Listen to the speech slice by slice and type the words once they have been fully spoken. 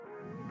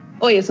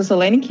Oi, eu sou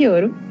Solane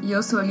Quioro. E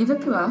eu sou Olivia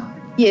Pilar.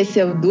 E esse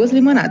é o Duas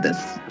Limonadas.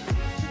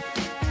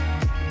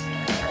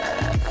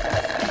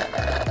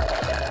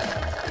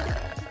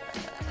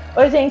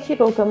 Oi, gente,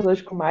 voltamos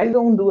hoje com mais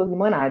um Duas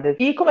Limonadas.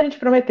 E como a gente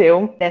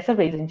prometeu, dessa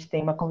vez a gente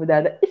tem uma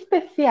convidada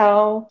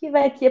especial que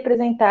vai aqui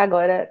apresentar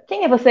agora.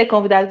 Quem é você,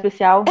 convidada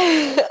especial?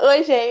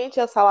 Oi, gente,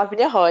 eu sou a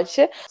Lavínia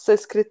Rocha, sou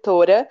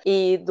escritora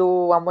e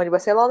do Amor em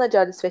Barcelona, de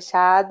Olhos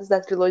Fechados,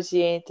 da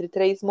trilogia Entre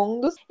Três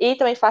Mundos, e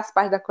também faço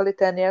parte da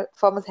coletânea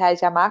Fomos Reais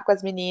de Amar com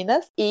as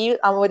Meninas e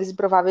Amores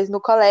Improváveis no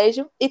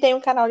Colégio, e tem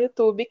um canal no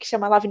YouTube que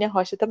chama Lavínia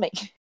Rocha também.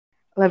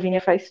 Lavínia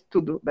faz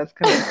tudo,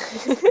 basicamente.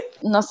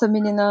 Nossa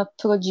menina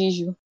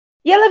prodígio.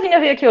 E a Lavínia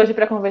veio aqui hoje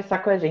para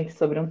conversar com a gente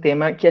sobre um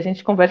tema que a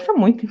gente conversa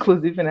muito,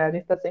 inclusive, né? A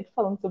gente está sempre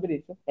falando sobre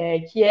isso.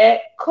 Que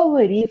é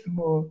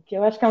colorismo, que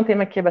eu acho que é um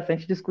tema que é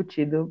bastante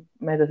discutido,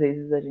 mas às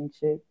vezes a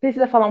gente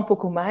precisa falar um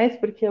pouco mais,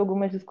 porque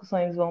algumas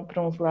discussões vão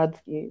para uns lados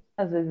que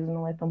às vezes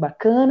não é tão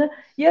bacana,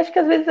 e acho que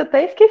às vezes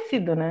até é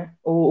esquecido, né?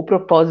 O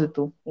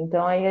propósito.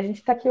 Então aí a gente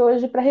está aqui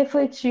hoje para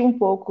refletir um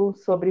pouco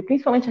sobre,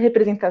 principalmente, a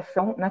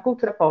representação na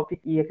cultura pop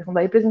e a questão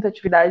da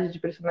representatividade de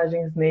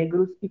personagens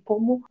negros e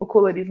como o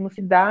colorismo se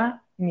dá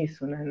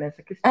nisso, né?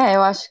 Nessa questão.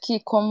 Eu acho que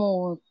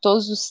como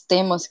todos os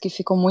temas que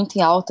ficam muito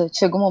em alta,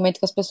 chega um momento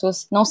que as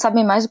pessoas não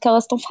sabem mais o que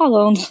elas estão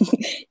falando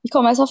e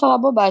começam a falar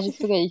bobagem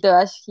por aí. Então, eu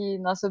acho que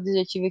nosso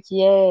objetivo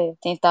aqui é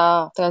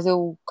tentar trazer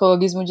o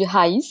colorismo de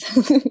raiz,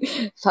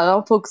 falar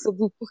um pouco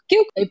sobre o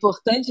porquê é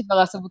importante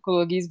falar sobre o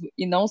colorismo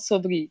e não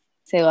sobre,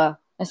 sei lá,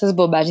 essas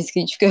bobagens que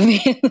a gente fica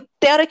vendo.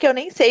 Tem hora que eu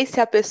nem sei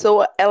se a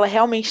pessoa, ela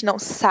realmente não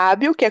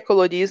sabe o que é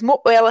colorismo,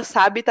 ou ela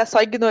sabe e tá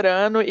só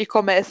ignorando e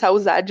começa a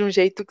usar de um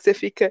jeito que você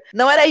fica,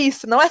 não era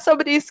isso, não é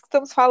sobre isso que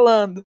estamos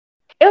falando.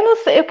 Eu não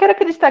sei, eu quero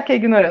acreditar que é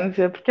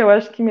ignorância, porque eu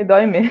acho que me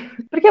dói mesmo.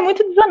 Porque é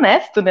muito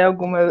desonesto, né,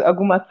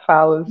 algumas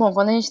falas. Bom,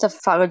 quando a gente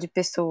fala de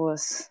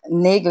pessoas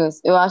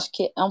negras, eu acho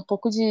que é um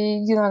pouco de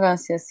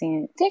ignorância,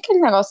 assim. Tem aquele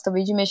negócio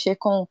também de mexer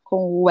com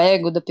o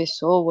ego da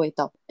pessoa e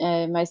tal.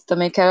 Mas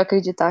também quero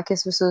acreditar que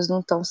as pessoas não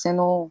estão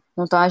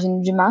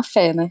agindo de má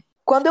fé, né?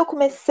 Quando eu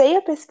comecei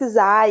a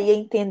pesquisar e a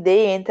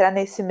entender, entrar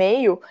nesse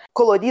meio,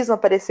 colorismo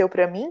apareceu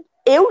pra mim.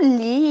 Eu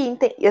li,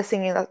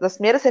 assim, nas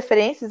primeiras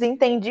referências, e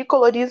entendi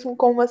colorismo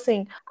como,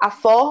 assim, a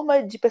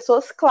forma de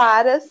pessoas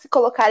claras se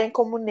colocarem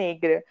como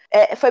negra.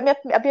 Foi a minha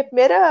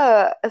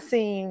primeira,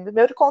 assim,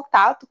 primeiro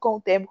contato com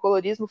o termo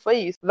colorismo foi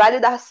isso.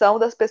 Validação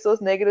das pessoas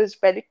negras de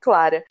pele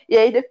clara. E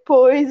aí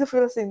depois eu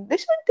falei assim,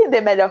 deixa eu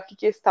entender melhor o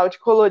que é esse tal de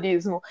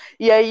colorismo.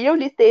 E aí eu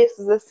li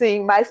textos,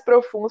 assim, mais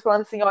profundos,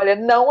 falando assim, olha,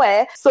 não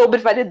é sobre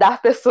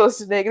validar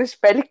pessoas negras de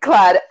pele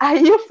clara.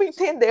 Aí eu fui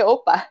entender,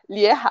 opa,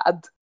 li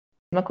errado.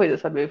 Uma coisa,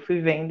 sabe? Eu fui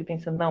vendo e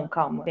pensando, não,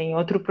 calma, tem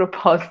outro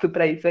propósito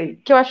pra isso aí.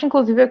 Que eu acho,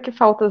 inclusive, é o que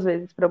falta às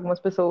vezes pra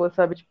algumas pessoas,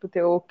 sabe? Tipo,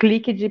 ter o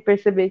clique de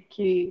perceber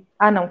que,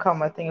 não,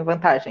 calma, eu tenho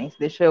vantagens,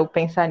 deixa eu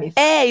pensar nisso.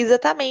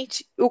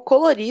 Exatamente. O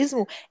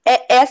colorismo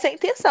é essa a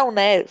intenção,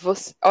 né?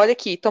 Você, olha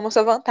aqui, toma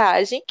sua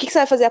vantagem, o que você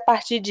vai fazer a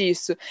partir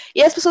disso?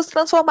 E as pessoas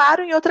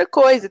transformaram em outra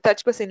coisa, tá?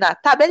 Tipo assim,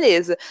 tá,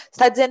 beleza. Você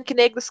tá dizendo que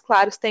negros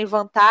claros têm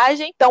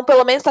vantagem, então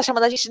pelo menos tá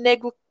chamando a gente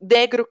de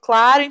negro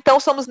claro, então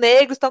somos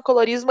negros, então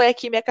colorismo é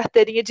aqui minha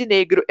carteirinha de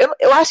negro.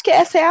 Eu acho que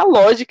essa é a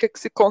lógica que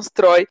se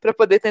constrói para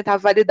poder tentar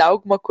validar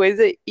alguma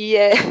coisa e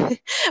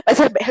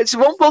Mas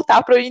vamos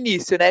voltar para o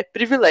início, né?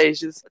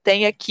 Privilégios.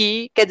 Tem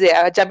aqui, quer dizer,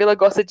 a Djamila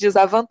gosta de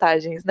usar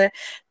vantagens, né?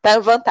 Tá,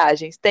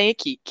 vantagens, tem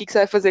aqui. O que você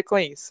vai fazer com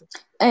isso?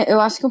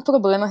 Eu acho que um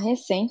problema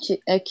recente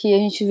é que a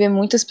gente vê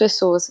muitas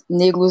pessoas,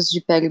 negros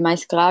de pele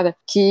mais clara,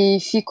 que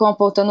ficam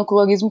apontando o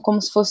colorismo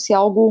como se fosse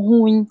algo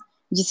ruim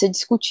de ser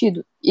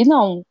discutido. E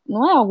não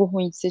é algo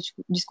ruim de ser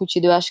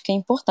discutido, eu acho que é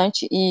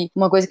importante. E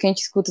uma coisa que a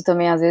gente escuta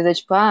também às vezes é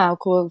tipo,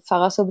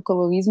 falar sobre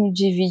colorismo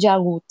divide a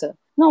luta.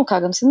 Não,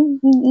 cara, você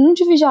não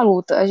divide a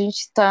luta. A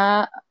gente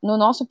tá no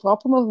nosso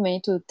próprio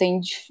movimento,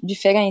 tem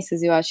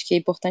diferenças, e eu acho que é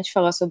importante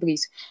falar sobre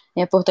isso.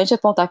 É importante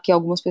apontar que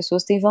algumas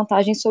pessoas têm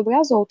vantagens sobre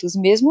as outras,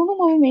 mesmo no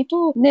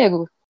movimento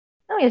negro.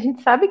 Não, e a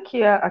gente sabe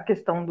que a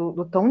questão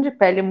do tom de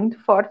pele é muito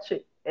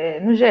forte,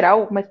 no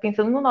geral, mas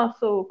pensando no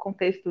nosso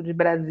contexto de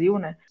Brasil,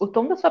 né? O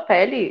tom da sua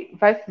pele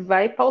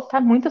vai pautar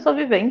muito a sua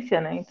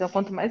vivência, né? Então,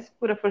 quanto mais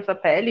escura for sua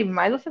pele,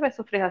 mais você vai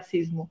sofrer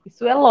racismo.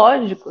 Isso é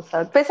lógico,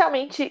 sabe?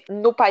 Especialmente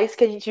no país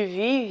que a gente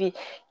vive,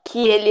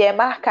 que ele é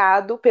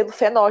marcado pelo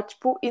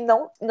fenótipo e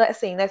não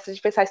assim, né? Se a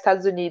gente pensar nos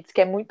Estados Unidos,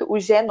 que é muito o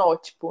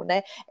genótipo,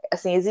 né?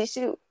 Assim,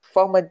 existe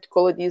forma de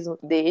colorismo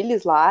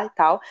deles lá e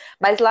tal,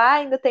 mas lá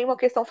ainda tem uma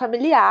questão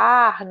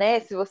familiar,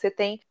 né? Se você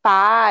tem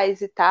pais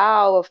e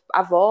tal,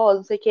 avós,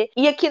 não sei o quê.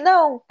 E aqui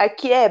não,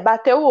 aqui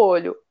bateu o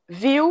olho,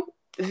 viu,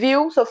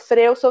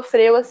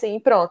 sofreu, assim,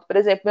 pronto. Por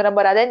exemplo, meu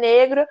namorado é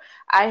negro,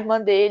 a irmã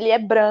dele é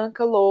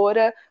branca,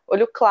 loura,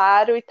 olho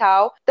claro e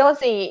tal. Então,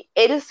 assim,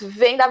 eles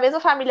vêm da mesma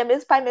família,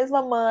 mesmo pai,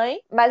 mesma mãe,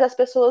 mas as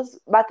pessoas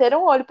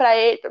bateram o olho pra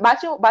ele,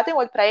 batem o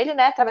olho pra ele,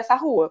 né, atravessar a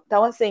rua.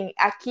 Então, assim,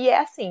 aqui é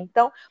assim.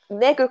 Então,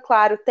 negro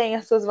claro tem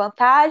as suas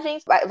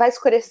vantagens, vai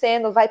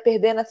escurecendo, vai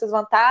perdendo essas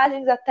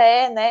vantagens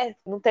até, né,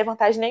 não ter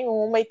vantagem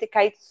nenhuma e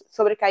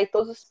sobrecair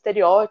todos os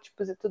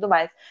estereótipos e tudo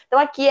mais. Então,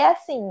 aqui é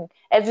assim,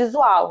 é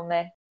visual,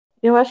 né?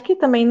 Eu acho que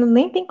também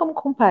nem tem como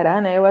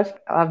comparar, né? Eu acho que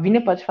a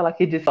Vínia pode falar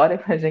aqui de história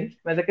com a gente,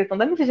 mas a questão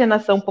da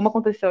miscigenação, como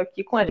aconteceu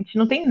aqui com a gente,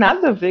 não tem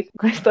nada a ver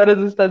com a história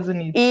dos Estados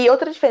Unidos. E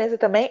outra diferença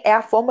também é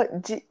a forma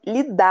de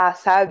lidar,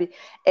 sabe?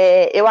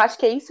 Eu acho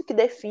que é isso que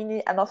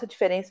define a nossa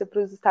diferença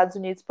para os Estados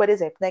Unidos, por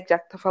exemplo, né? Que já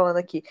que tô falando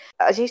aqui.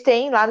 A gente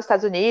tem lá nos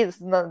Estados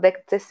Unidos, na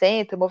década de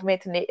 60, o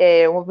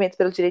movimento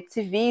pelos direitos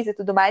civis e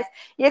tudo mais.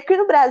 E aqui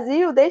no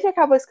Brasil, desde que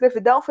acabou a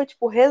escravidão, foi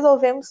tipo,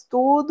 resolvemos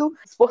tudo.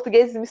 Os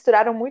portugueses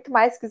misturaram muito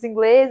mais que os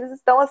ingleses.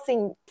 Então,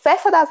 assim,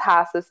 festa das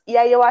raças. E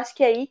aí eu acho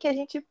que é aí que a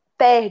gente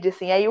perde,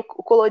 assim, aí o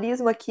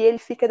colorismo aqui, ele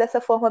fica dessa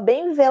forma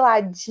bem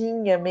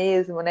veladinha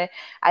mesmo, né,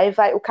 aí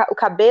vai, o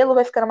cabelo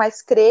vai ficando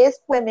mais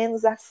crespo, é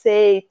menos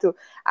aceito,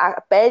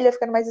 a pele vai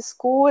ficando mais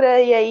escura,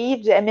 e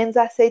aí é menos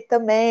aceito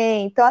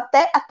também, então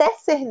até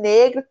ser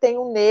negro, tem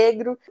um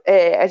negro,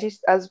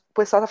 o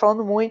pessoal tá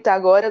falando muito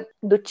agora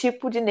do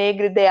tipo de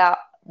negro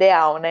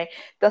ideal, né?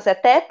 Então, assim,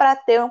 até para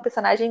ter um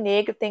personagem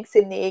negro tem que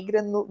ser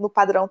negra no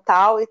padrão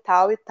tal e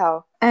tal e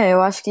tal.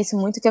 Eu acho que isso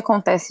muito que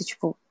acontece,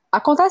 tipo,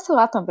 acontece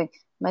lá também,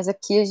 mas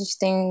aqui a gente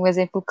tem um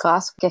exemplo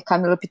clássico, que é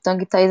Camila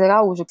Pitanga e Thaís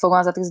Araújo, que foram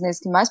as atrizes negras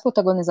que mais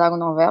protagonizaram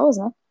novelas,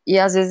 né? E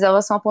às vezes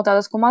elas são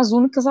apontadas como as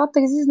únicas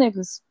atrizes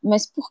negras.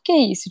 Mas por que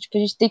isso? Tipo,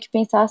 a gente tem que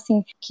pensar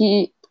assim,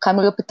 que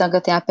Camila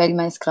Pitanga tem a pele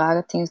mais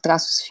clara, tem os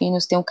traços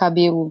finos, tem o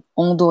cabelo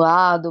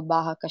ondulado,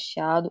 barra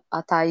cacheado.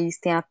 A Thaís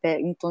tem a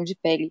pele, um tom de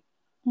pele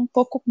um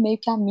pouco meio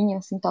que a minha,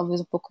 assim, talvez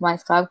um pouco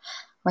mais claro,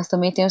 mas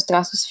também tem os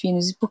traços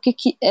finos. E por que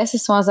que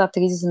essas são as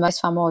atrizes mais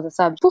famosas,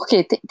 sabe? Por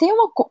quê? Tem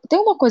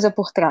uma coisa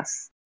por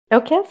trás. É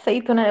o que é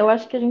aceito, né? Eu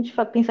acho que a gente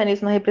pensa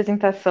nisso na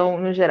representação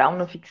no geral,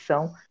 na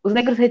ficção. Os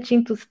negros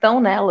retintos estão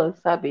nela,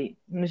 sabe?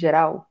 No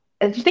geral.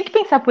 A gente tem que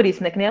pensar por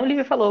isso, né? Que nem a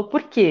Olivia falou.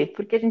 Por quê?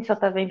 Porque a gente só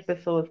tá vendo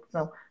pessoas que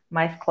são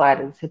mais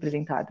claras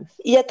representadas.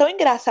 E é tão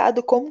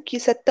engraçado como que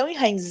isso é tão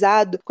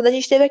enraizado. Quando a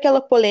gente teve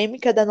aquela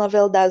polêmica da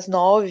novela das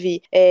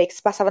nove, que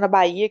se passava na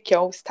Bahia, que é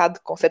um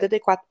estado com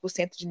 74%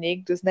 de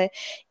negros, né?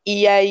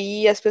 E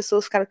aí as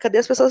pessoas ficaram, cadê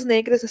as pessoas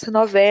negras nessa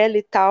novela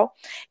e tal?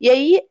 E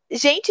aí,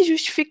 gente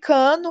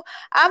justificando,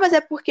 mas é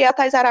porque a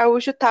Thais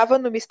Araújo tava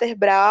no Mr.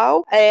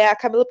 Brown, a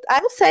Camila.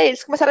 Não sei,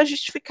 eles começaram a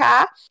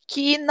justificar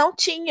que não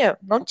tinha,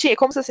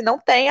 como se assim, não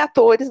tem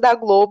atores da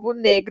Globo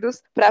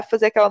negros pra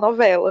fazer aquela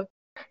novela.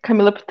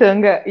 Camila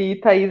Pitanga e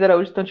Thaís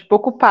Araújo estão, tipo,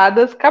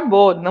 ocupadas,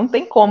 acabou. Não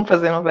tem como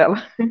fazer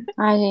novela.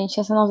 Ai, gente,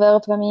 essa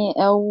novela pra mim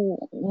é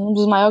um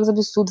dos maiores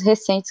absurdos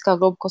recentes que a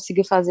Globo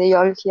conseguiu fazer, e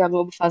olha que a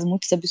Globo faz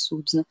muitos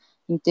absurdos, né,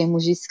 em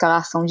termos de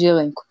escalação de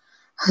elenco.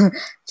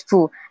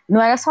 Tipo,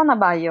 não era só na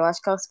Bahia, eu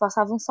acho que elas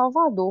passavam em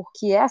Salvador,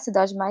 que é a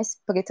cidade mais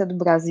preta do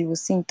Brasil,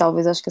 assim,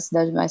 talvez acho que a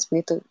cidade mais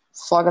preta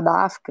fora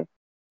da África.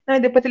 E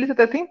depois eles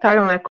até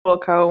tentaram, né,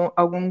 colocar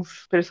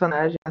alguns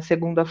personagens na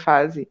segunda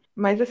fase.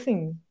 Mas,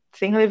 assim,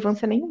 sem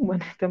relevância nenhuma,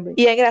 né, também.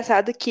 E é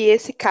engraçado que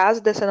esse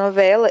caso dessa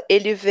novela,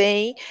 ele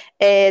vem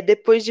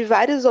depois de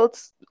várias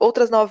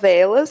outras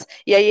novelas,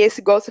 e aí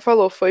esse, igual você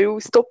falou, foi o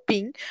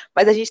estopim,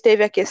 mas a gente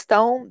teve a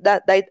questão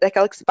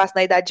daquela que se passa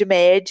na Idade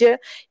Média,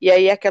 e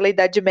aí aquela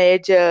Idade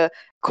Média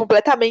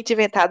completamente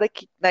inventada,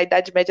 que na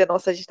Idade Média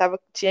nossa a gente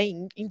tinha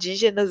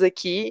indígenas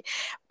aqui,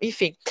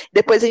 enfim.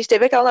 Depois a gente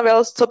teve aquela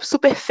novela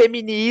super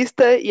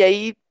feminista, e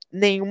aí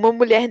nenhuma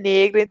mulher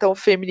negra, então o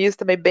feminismo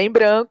também bem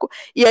branco,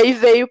 e aí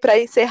veio para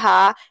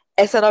encerrar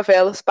essa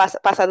novela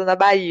passada na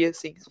Bahia,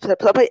 assim,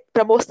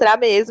 para mostrar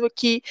mesmo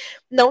que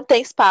não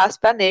tem espaço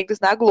para negros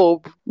na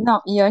Globo.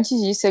 Não, e antes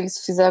disso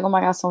eles fizeram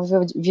uma ação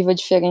Viva a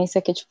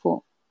Diferença, que é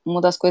tipo uma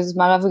das coisas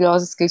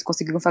maravilhosas que eles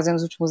conseguiram fazer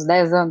nos últimos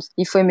 10 anos,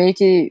 e foi meio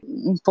que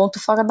um ponto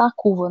fora da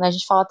curva, né? A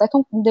gente fala até que é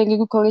um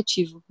delírio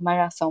coletivo,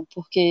 Malhação,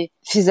 porque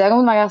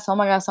fizeram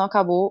Malhação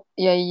acabou,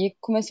 e aí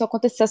começou a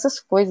acontecer essas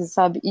coisas,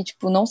 sabe? E,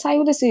 tipo, não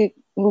saiu desse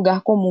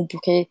lugar comum,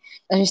 porque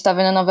a gente tá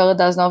vendo a novela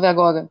das nove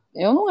agora.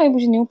 Eu não lembro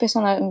de nenhum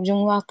personagem, de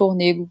um ator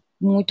negro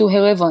muito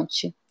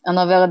relevante. A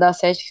novela das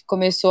sete que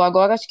começou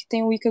agora, acho que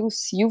tem o Ícaro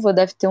Silva,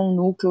 deve ter um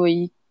núcleo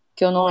aí,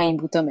 que eu não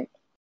lembro também.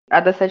 A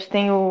da sete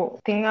tem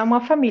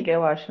uma família,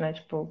 eu acho, né?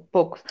 Tipo,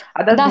 poucos.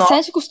 A das Da nove,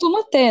 sete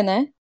costuma ter,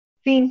 né?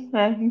 sim,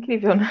 é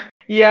incrível, né?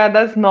 E a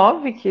das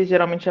nove, que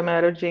geralmente é a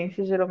maior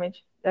audiência,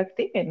 geralmente é a que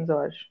tem menos, eu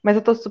acho. Mas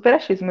eu tô super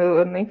achismo,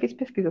 eu nem fiz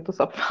pesquisa, eu tô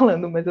só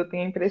falando, mas eu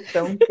tenho a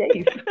impressão que é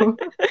isso.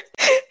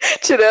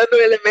 Tirando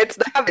elementos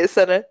da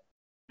cabeça, né?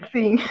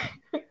 Sim.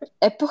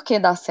 É porque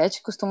da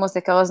sete costuma ser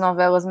aquelas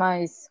novelas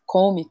mais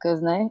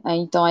cômicas, né?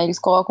 Então aí eles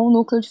colocam um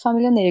núcleo de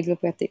família negra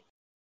pra ter.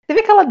 Teve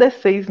aquela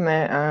D6,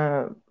 né?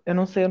 Eu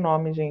não sei o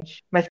nome,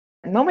 gente. Mas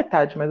não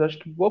metade, mas eu acho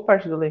que boa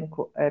parte do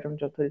elenco eram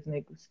de autores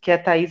negros. Que a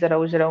Thaís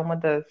Araújo era uma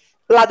das.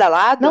 Lado a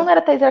lado? Não era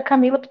a Thaís, era a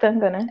Camila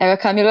Pitanga, né? Era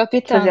Camila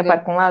Que fazia par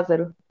Pitanga. com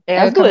Lázaro. É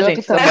Era as duas, Camila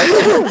gente. Pitanga.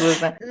 São as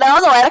duas, né?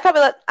 Não era a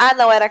Camila.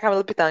 Não, era a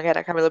Camila Pitanga, era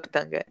a Camila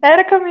Pitanga.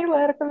 Era a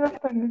Camila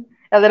Pitanga.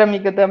 Ela era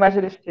amiga da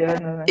Marjorie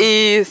Estiano, né?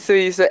 Isso.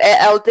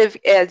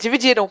 Ela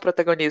dividiram o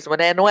protagonismo,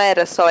 né? Não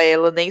era só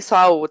ela, nem só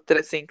a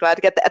outra, assim.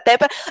 Claro que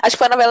acho que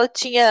foi a novela que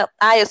tinha.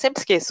 Eu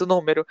sempre esqueço o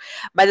número.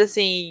 Mas,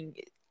 assim,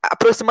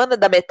 aproximando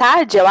da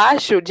metade, eu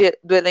acho,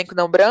 do elenco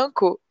não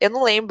branco, eu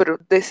não lembro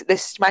dessa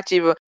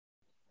estimativa.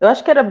 Eu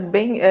acho que era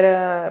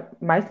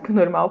mais do que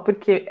normal,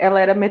 porque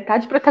ela era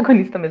metade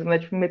protagonista mesmo, né?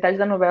 Tipo, metade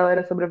da novela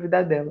era sobre a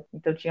vida dela.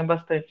 Então tinha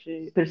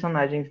bastante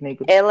personagens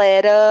negros. Ela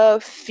era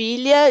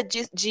filha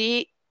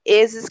de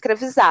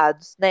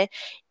ex-escravizados, né?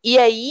 E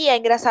aí é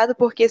engraçado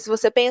porque se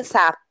você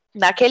pensar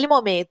naquele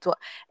momento,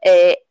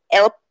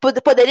 ela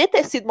poderia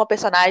ter sido uma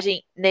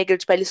personagem negra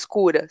de pele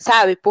escura,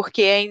 sabe?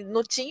 Porque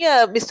não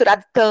tinha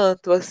misturado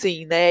tanto,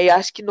 assim, né? Eu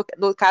acho que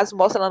no caso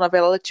mostra na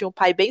novela, ela tinha um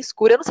pai bem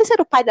escuro. Eu não sei se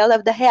era o pai dela da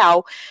vida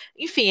real.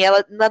 Enfim,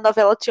 ela na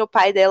novela tinha o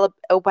pai dela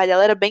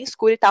era bem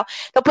escuro e tal.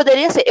 Então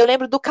poderia ser. Eu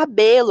lembro do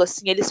cabelo,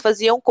 assim, eles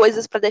faziam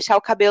coisas para deixar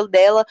o cabelo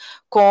dela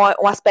com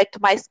um aspecto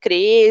mais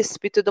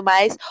crespo e tudo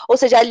mais. Ou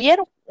seja, ali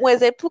era um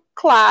exemplo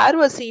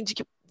claro, assim, de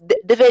que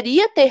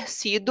deveria ter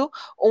sido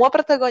uma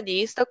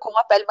protagonista com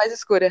a pele mais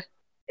escura.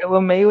 Eu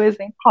amei o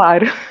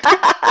exemplar.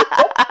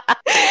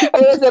 É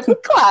um exemplo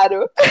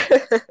claro.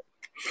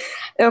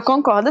 Eu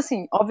concordo,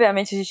 assim,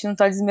 obviamente a gente não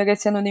tá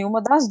desmerecendo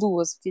nenhuma das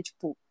duas, porque,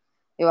 tipo,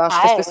 eu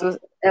acho que as pessoas,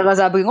 elas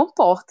abriram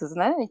portas,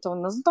 né? Então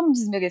nós não estamos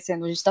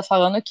desmerecendo, a gente tá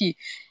falando aqui,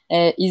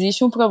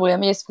 existe um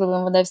problema e esse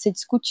problema deve ser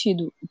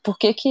discutido. Por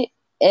que que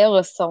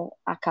elas são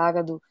a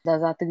cara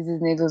das atrizes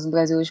negras no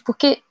Brasil hoje?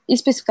 Porque,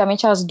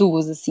 especificamente as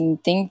duas, assim,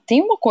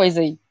 tem uma coisa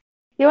aí.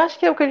 Eu acho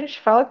que é o que a gente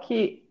fala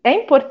que é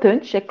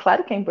importante, é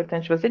claro que é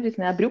importante, você disse,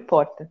 né? Abriu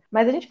porta.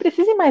 Mas a gente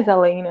precisa ir mais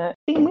além, né?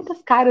 Tem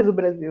muitas caras no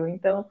Brasil,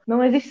 então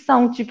não existe só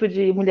um tipo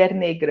de mulher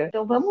negra.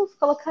 Então vamos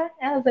colocar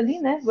elas ali,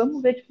 né?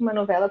 Vamos ver, tipo, uma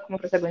novela com uma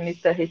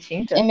protagonista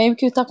retinta. É meio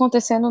que o que tá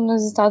acontecendo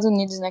nos Estados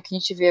Unidos, né? Que a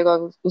gente vê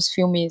agora os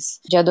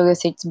filmes de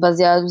adolescentes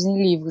baseados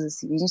em livros,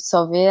 assim. A gente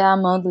só vê a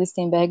Amanda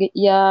Listenberger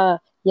e a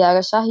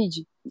Yara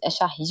Shahid. É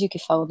Shahid que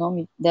fala o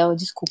nome dela?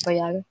 Desculpa,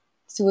 Yara.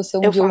 Se você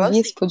um dia ouvir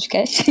esse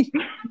podcast.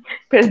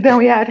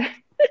 Perdão, Yara.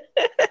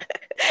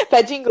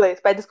 Pede inglês,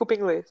 pede desculpa em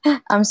inglês.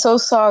 I'm so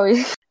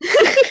sorry.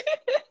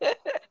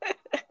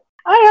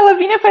 Ai, ela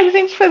vinha faz a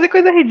gente fazer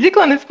coisa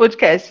ridícula nesse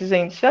podcast,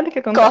 gente. Olha o que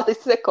acontece. Corta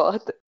isso, você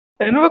corta.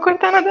 Eu não vou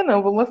cortar nada,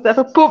 não. Vou mostrar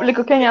pro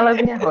público quem é a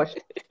Lavínia Rocha.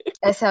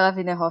 Essa é a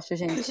Lavínia Rocha,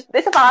 gente.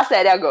 Deixa eu falar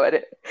sério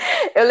agora.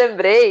 Eu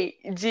lembrei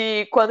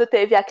de quando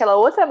teve aquela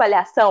outra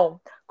avaliação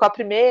com a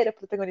primeira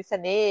protagonista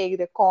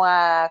negra, com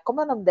a...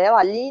 Como é o nome dela?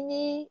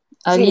 Aline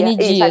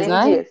Dias,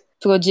 né? Dias.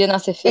 Pro Dia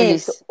Nascer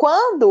Feliz. Isso.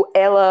 Quando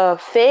ela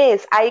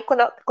fez, aí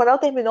quando ela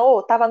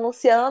terminou, tava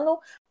anunciando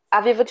a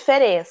Viva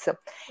Diferença.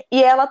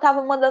 E ela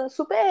tava mandando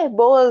super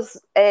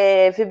boas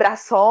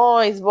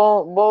vibrações,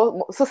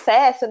 bom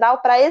sucesso e tal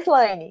pra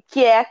Slane,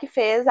 que é a que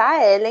fez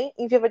a Ellen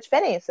em Viva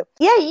Diferença.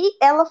 E aí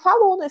ela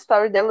falou no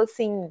story dela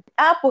assim: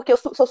 porque eu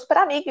sou super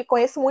amiga e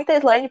conheço muito a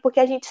Slane, porque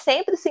a gente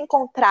sempre se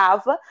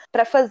encontrava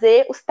pra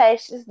fazer os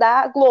testes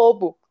da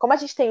Globo. Como a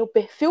gente tem o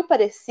perfil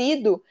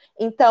parecido,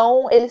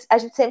 então a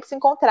gente sempre se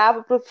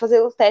encontrava pra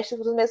fazer os testes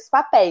dos mesmos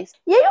papéis.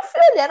 E aí eu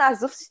fui olhando as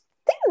duas.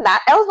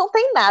 Elas não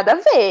têm nada a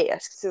ver.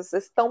 Acho que se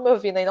vocês estão me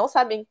ouvindo e não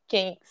sabem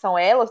quem são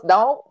elas,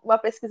 dá uma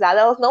pesquisada,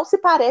 elas não se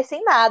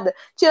parecem nada,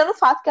 tirando o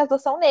fato que as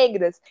duas são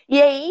negras. E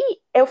aí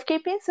eu fiquei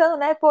pensando,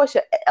 né,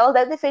 poxa, elas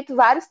devem ter feito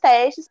vários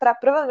testes para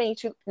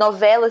provavelmente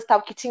novelas e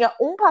tal, que tinha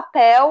um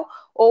papel,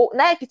 ou,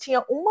 né, que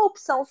tinha uma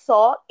opção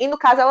só, e no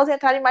caso elas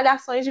entraram em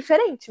malhações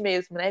diferentes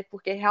mesmo, né,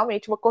 porque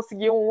realmente uma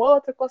conseguiu uma,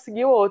 outra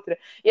conseguiu outra.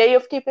 E aí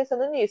eu fiquei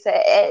pensando nisso,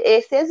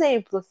 esse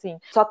exemplo, assim,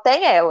 só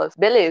tem elas,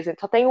 beleza,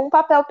 só tem um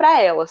papel para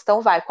elas,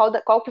 então vai,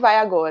 qual que vai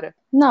agora?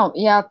 Não,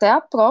 e até a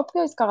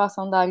própria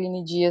escalação da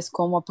Aline Dias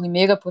como a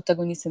primeira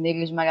protagonista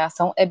negra de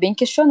Malhação é bem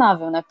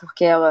questionável, né?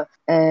 Porque ela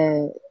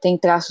tem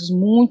traços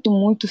muito,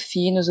 muito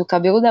finos, o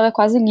cabelo dela é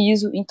quase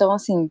liso, então,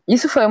 assim,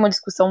 isso foi uma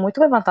discussão muito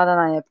levantada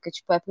na época.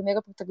 Tipo, é a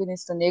primeira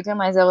protagonista negra,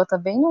 mas ela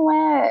também não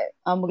é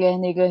a mulher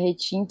negra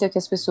retinta que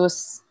as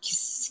pessoas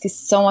que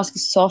são as que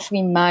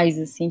sofrem mais,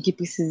 assim, que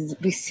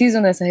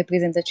precisam dessa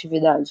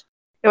representatividade.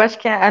 Eu acho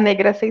que a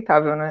negra é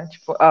aceitável, né?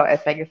 Tipo,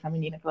 pega essa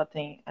menina que ela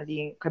tem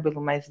ali o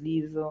cabelo mais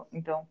liso,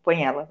 então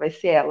põe ela, vai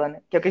ser ela,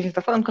 né? Que é o que a gente tá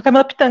falando, com a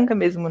Camila Pitanga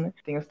mesmo, né?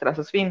 Tem os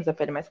traços finos, a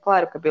pele mais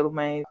clara, o cabelo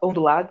mais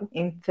ondulado.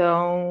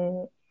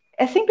 Então,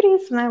 é sempre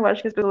isso, né? Eu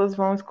acho que as pessoas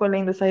vão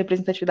escolhendo essa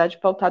representatividade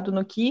pautado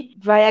no que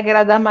vai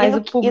agradar mais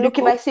o público. E no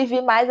que vai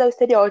servir mais ao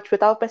estereótipo. Eu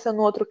tava pensando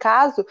num outro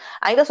caso,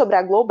 ainda sobre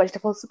a Globo, a gente tá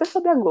falando super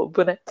sobre a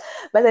Globo, né?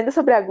 Mas ainda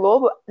sobre a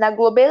Globo, na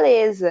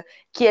Globeleza,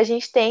 que a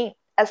gente tem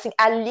assim,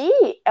 ali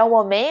é um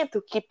momento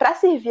que, para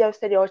servir ao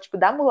estereótipo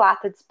da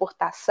mulata de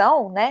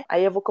exportação, né?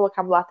 Aí eu vou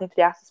colocar mulata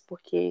entre aspas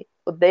porque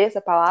odeio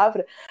essa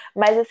palavra,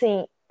 mas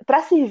assim,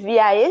 para servir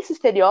a esse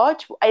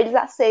estereótipo, aí eles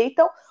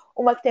aceitam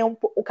uma que tem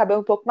o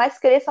cabelo um pouco mais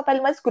crespo, a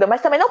pele mais escura, mas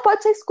também não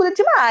pode ser escura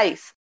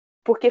demais.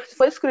 Porque se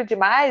for escuro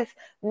demais,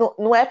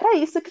 não é para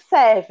isso que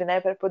serve,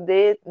 né? Para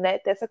poder, né,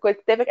 ter essa coisa.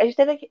 A gente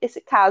teve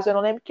esse caso, eu não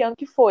lembro que ano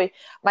que foi,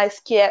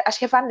 mas acho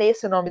que é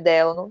Vanessa o nome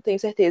dela, não tenho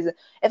certeza.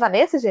 É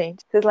Vanessa,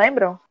 gente? Vocês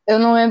lembram? Eu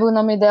não lembro o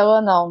nome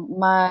dela, não,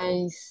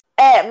 mas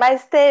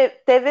Mas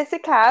teve esse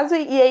caso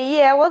e aí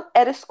ela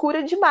era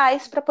escura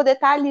demais pra poder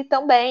estar ali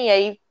também. E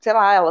aí, sei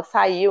lá, ela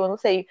saiu, eu não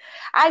sei.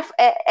 Ai,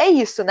 é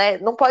isso, né?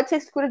 Não pode ser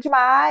escura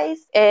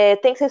demais,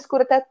 tem que ser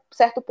escura até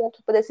certo ponto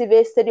pra poder se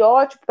ver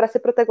estereótipo. Pra ser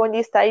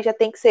protagonista aí já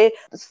tem que ser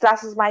os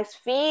traços mais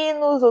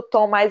finos, o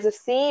tom mais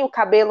assim, o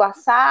cabelo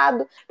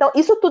assado. Então,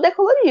 isso tudo é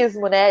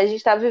colorismo, né? A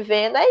gente tá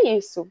vivendo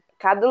isso.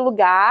 Cada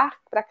lugar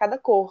pra cada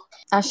cor.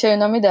 achei o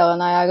nome dela,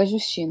 Nayara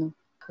Justino.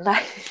 Na,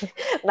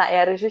 na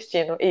Era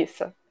Justino,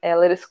 isso.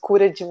 Ela era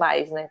escura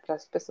demais, né, para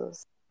as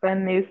pessoas.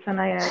 Vanessa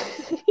Nayara.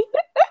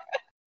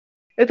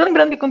 Eu tô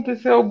lembrando que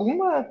aconteceu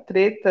alguma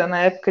treta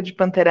na época de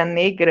Pantera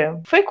Negra.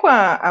 Foi com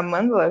a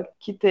Amanda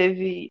que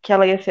teve. Que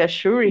ela ia ser a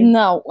Shuri?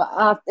 Não,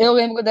 eu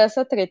lembro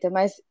dessa treta,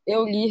 mas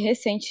eu li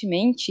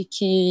recentemente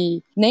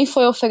que nem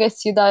foi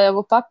oferecido a ela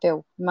o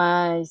papel,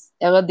 mas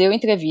ela deu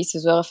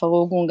entrevistas, ou ela falou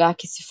em algum lugar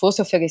que se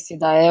fosse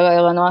oferecida a ela,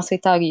 ela não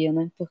aceitaria,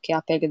 né? Porque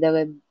a pele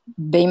dela é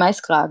bem mais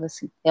clara,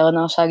 assim. Ela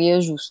não acharia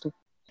justo.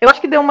 Eu acho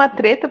que deu uma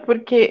treta,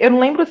 porque eu não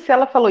lembro se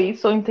ela falou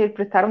isso ou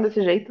interpretaram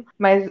desse jeito,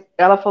 mas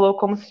ela falou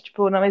como se,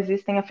 tipo, não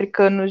existem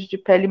africanos de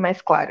pele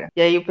mais clara. E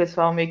aí o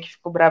pessoal meio que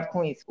ficou bravo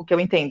com isso, o que eu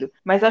entendo.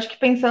 Mas acho que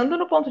pensando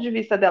no ponto de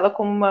vista dela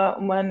como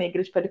uma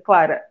negra de pele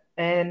clara,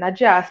 na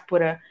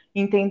diáspora,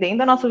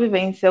 entendendo a nossa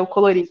vivência, o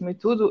colorismo e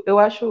tudo, eu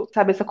acho,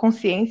 sabe, essa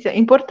consciência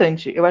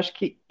importante. Eu acho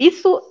que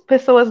isso,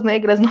 pessoas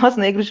negras, nós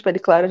negros de pele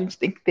clara, a gente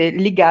tem que ter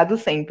ligado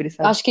sempre,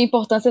 sabe? Acho que a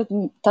importância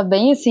tá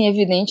bem, assim,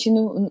 evidente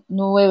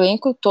no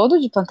elenco todo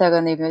de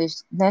Pantera Negra,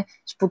 né?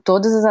 Tipo,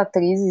 todas as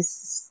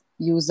atrizes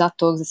e os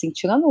atores, assim,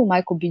 tirando o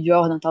Michael B.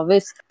 Jordan,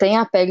 talvez, tem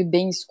a pele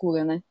bem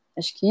escura, né?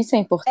 Acho que isso é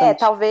importante.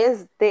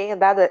 Talvez tenha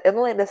dado. Eu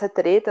não lembro dessa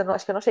treta,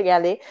 acho que eu não cheguei a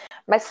ler.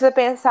 Mas se você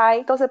pensar,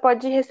 então você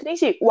pode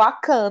restringir.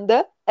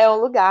 Wakanda é um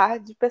lugar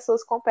de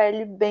pessoas com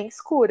pele bem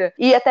escura.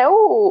 E até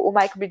o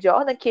Michael B.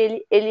 Jordan,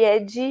 que ele é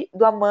de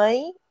uma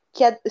mãe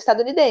que é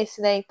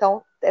estadunidense, né?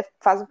 Então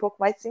faz um pouco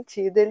mais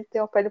sentido ele ter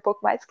uma pele um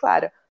pouco mais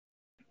clara.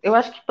 Eu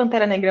acho que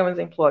Pantera Negra é um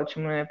exemplo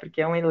ótimo, né?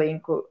 Porque é um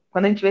elenco.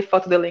 Quando a gente vê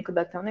foto do elenco,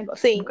 dá até um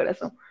negócio no Sim.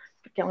 coração.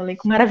 Porque é um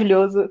elenco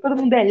maravilhoso, todo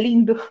mundo é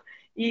lindo.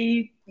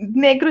 E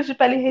negros de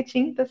pele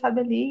retinta,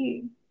 sabe,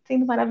 ali,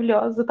 sendo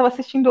maravilhosos. Eu tava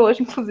assistindo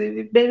hoje,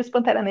 inclusive. Beijos,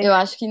 Pantera Negra. Eu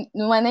acho que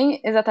não é nem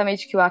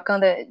exatamente que o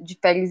Wakanda é de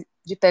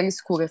pele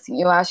escura,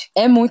 assim. Eu acho que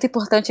é muito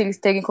importante eles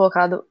terem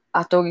colocado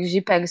atores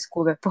de pele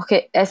escura,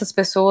 porque essas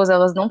pessoas,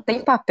 elas não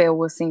têm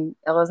papel, assim,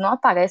 elas não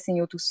aparecem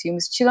em outros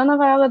filmes, tirando a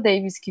Viola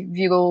Davis, que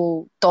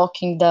virou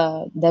Talking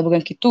da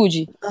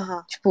branquitude.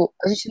 Uhum. Tipo,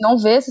 a gente não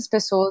vê essas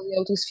pessoas em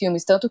outros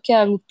filmes, tanto que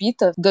a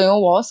Lupita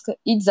ganhou o Oscar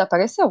e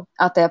desapareceu,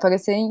 até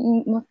aparecer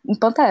em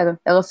Pantera.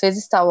 Ela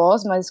fez Star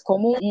Wars, mas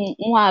como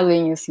um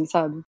alien, assim,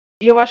 sabe?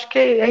 E eu acho que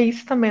é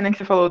isso também, né, que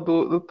você falou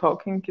do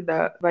Tolkien, que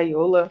da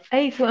Viola.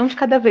 É isso, é um de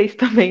cada vez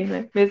também,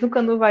 né? Mesmo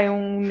quando vai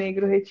um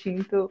negro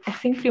retinto, é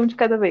sempre um de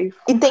cada vez,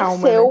 E com tem que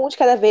calma, ser né? um de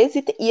cada vez,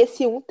 e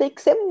esse um tem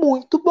que ser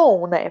muito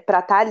bom, né? Pra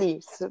estar ali.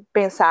 Se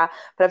pensar,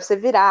 pra você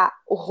virar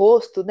o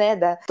rosto, né?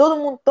 Todo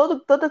mundo,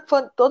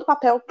 todo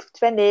papel que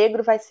tiver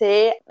negro vai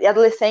ser, e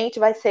adolescente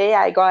vai ser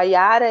igual a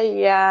Yara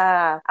e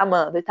a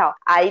Amanda e tal.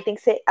 Aí tem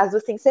que ser, as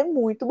duas tem que ser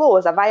muito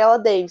boas. A Viola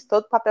Davis,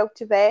 todo papel que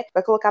tiver,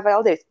 vai colocar a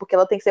Viola Davis, porque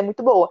ela tem que ser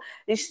muito boa.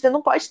 Você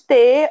não pode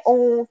ter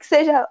um que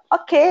seja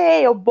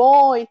ok ou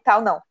bom e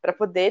tal, não. Pra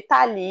poder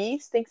estar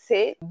ali, você tem que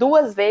ser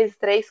 2 vezes,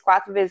 3,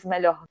 4 vezes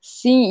melhor.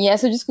 Sim, e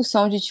essa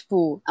discussão de,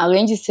 tipo,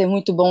 além de ser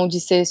muito bom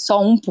de ser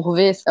só um por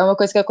vez, é uma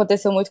coisa que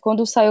aconteceu muito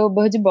quando saiu o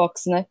Bird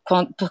Box, né?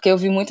 Porque eu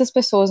vi muitas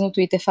pessoas no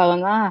Twitter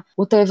falando,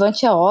 o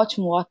Trevante é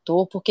ótimo, o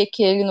ator, por que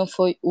que ele não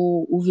foi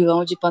o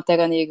vilão de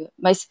Pantera Negra?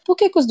 Mas por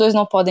que que os dois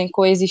não podem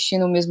coexistir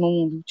no mesmo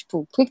mundo?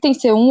 Tipo, por que que tem que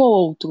ser um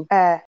ou outro?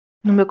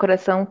 No meu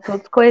coração,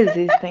 todos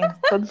coexistem,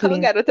 todos lindos.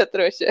 Garota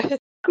trouxa.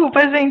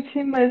 Desculpa,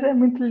 gente, mas é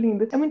muito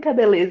lindo. É muita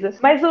beleza.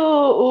 Mas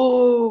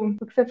o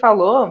que você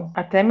falou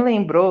até me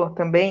lembrou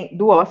também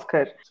do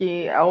Oscar,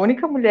 que a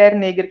única mulher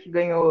negra que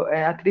ganhou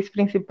a atriz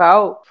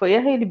principal foi a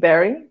Halle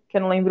Berry, que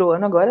eu não lembro o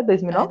ano agora,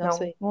 2009? Não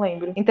sei. Não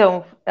lembro.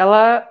 Então,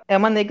 ela é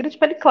uma negra de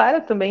pele clara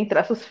também,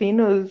 traços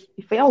finos,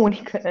 e foi a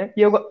única, né?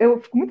 E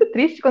eu fico muito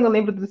triste quando eu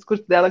lembro do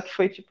discurso dela, que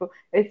foi tipo,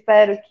 eu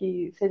espero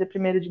que seja a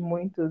primeira de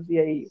muitos, e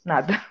aí,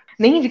 nada.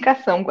 Nem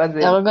indicação, às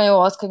vezes. Ela ganhou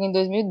o Oscar em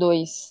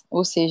 2002,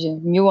 ou seja,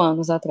 1000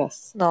 anos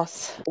atrás.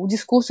 Nossa. O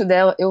discurso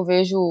dela eu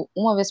vejo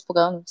uma vez por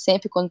ano,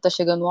 sempre quando tá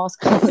chegando o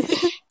Oscar.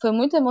 Foi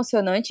muito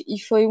emocionante e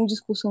foi um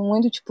discurso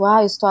muito tipo,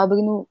 eu estou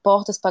abrindo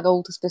portas para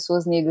outras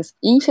pessoas negras.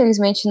 E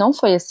infelizmente não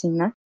foi assim,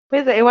 né?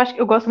 Pois é,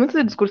 eu gosto muito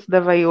do discurso da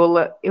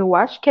Viola. Eu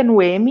acho que é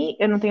no M,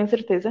 eu não tenho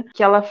certeza,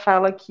 que ela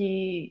fala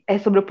que é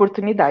sobre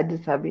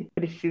oportunidades, sabe?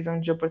 Precisam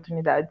de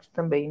oportunidades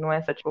também. Não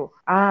é só tipo,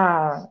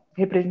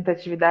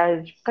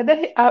 representatividade?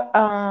 Cadê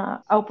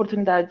a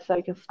oportunidade,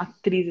 sabe, que as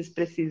atrizes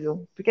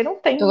precisam? Porque não Eu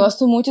tem.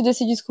 gosto muito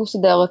desse discurso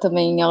dela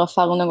também. Ela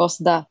fala um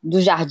negócio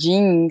do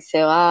jardim,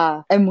 sei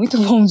lá. É muito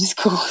bom o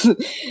discurso.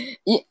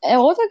 E é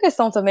outra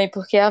questão também,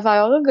 porque a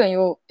Viola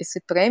ganhou esse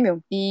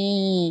prêmio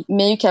e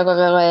meio que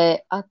agora ela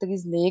é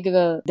atriz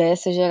negra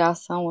dessa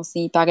geração,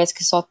 assim. Parece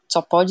que só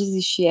pode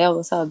existir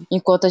ela, sabe?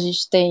 Enquanto a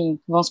gente tem,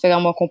 vamos pegar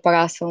uma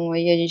comparação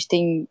aí, a gente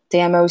tem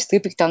a Meryl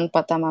Streep que tá no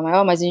patamar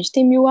maior, mas a gente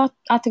tem 1000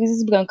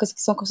 atrizes brancas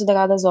que são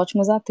consideradas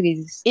ótimas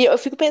atrizes. E eu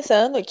fico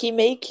pensando que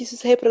meio que isso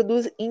se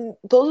reproduz em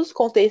todos os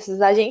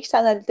contextos. A gente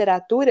tá na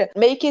literatura,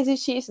 meio que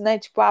existe isso, né?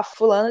 Tipo, a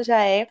fulana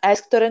já é a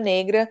escritora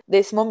negra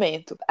desse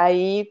momento.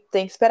 Aí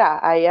tem que esperar.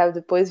 Aí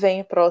depois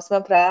vem a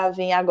próxima pra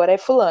vir, agora é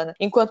fulana.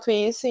 Enquanto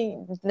isso,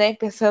 né,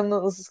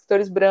 pensando nos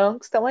escritores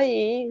brancos, estão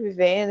aí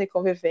vivendo e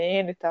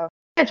convivendo e tal.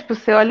 Tipo,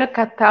 você olha o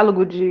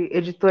catálogo de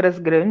editoras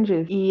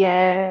grandes e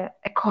é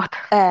cota.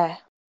 É.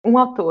 Um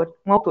autor.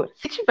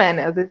 Se tiver,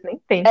 né? Às vezes nem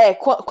tem.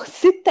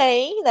 Se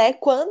tem, né?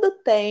 Quando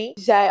tem,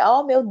 já é,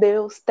 oh meu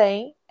Deus,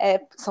 tem.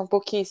 São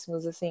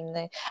pouquíssimos, assim,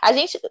 né? A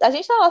gente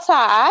na nossa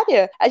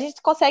área, a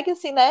gente consegue,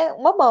 assim, né?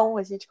 Uma mão,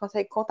 a gente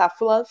consegue contar.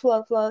 Fulano,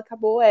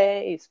 acabou,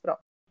 é isso, pronto.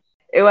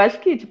 Eu acho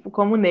que, tipo,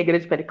 como negra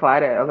de pele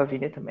clara, a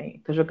Lavínia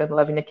também, tô jogando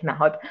Lavínia aqui na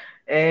roda,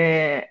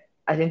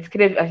 a gente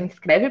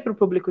escreve para o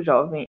público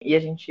jovem e a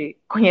gente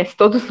conhece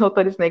todos os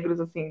autores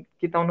negros, assim,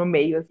 que estão no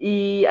meio.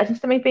 E a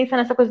gente também pensa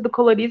nessa coisa do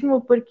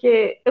colorismo,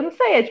 porque, eu não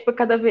sei, tipo,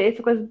 cada vez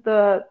essa coisa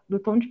do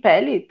tom de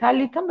pele tá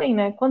ali também,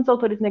 né? Quantos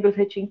autores negros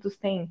retintos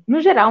tem?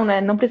 No geral,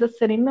 né? Não precisa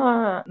ser nem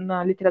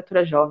na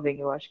literatura jovem,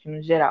 eu acho que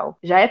no geral.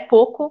 Já é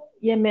pouco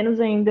e é menos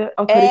ainda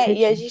autores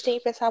retintos. E a gente tem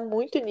que pensar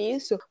muito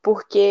nisso,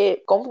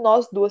 porque como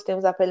nós duas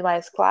temos a pele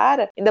mais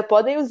clara, ainda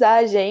podem usar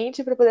a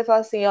gente para poder falar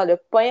assim, olha,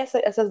 põe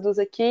essas duas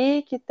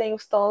aqui, que tem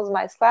os tons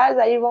mais claros,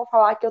 aí vão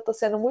falar que eu tô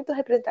sendo muito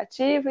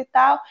representativo e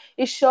tal,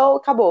 e show,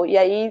 acabou. E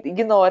aí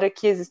ignora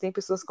que existem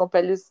pessoas com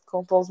peles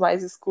com tons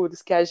mais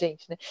escuros que a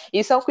gente, né?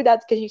 Isso é um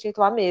cuidado que a gente tem que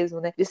tomar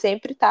mesmo, né? De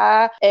sempre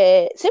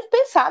sempre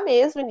pensar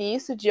mesmo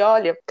nisso, de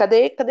olha,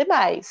 cadê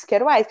mais?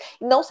 Quero mais.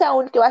 E não ser a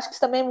única, eu acho que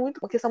isso também é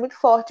uma questão muito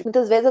forte.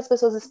 Muitas vezes as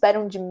pessoas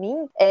esperam de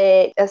mim,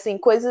 assim,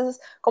 coisas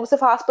como se eu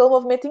falasse pelo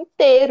movimento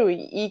inteiro,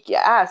 e que,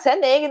 você é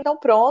negra, então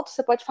pronto,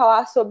 você pode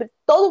falar sobre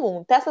todo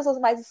mundo, até as pessoas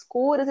mais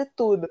escuras e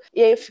tudo.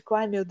 E aí eu fico,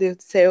 ai meu Deus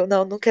do céu,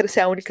 não quero ser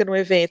a única no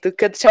evento,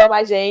 quero chamar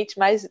mais gente,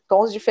 mais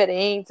tons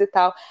diferentes e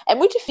tal. É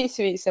muito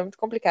difícil isso, é muito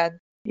complicado.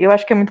 E eu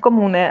acho que é muito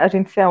comum, né? A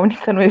gente ser a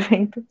única no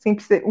evento,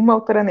 sempre ser uma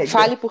autora negra.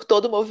 Fale por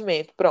todo o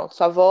movimento. Pronto,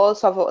 sua voz,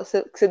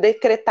 se você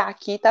decretar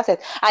aqui, tá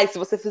certo. E se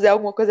você fizer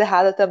alguma coisa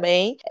errada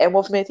também, é o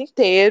movimento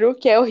inteiro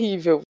que é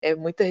horrível. É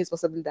muita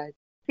responsabilidade.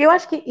 E eu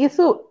acho que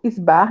isso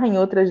esbarra em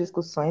outras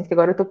discussões, que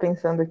agora eu tô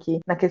pensando aqui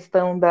na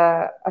questão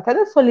até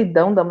da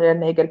solidão da mulher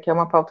negra, que é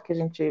uma pauta que a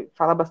gente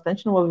fala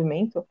bastante no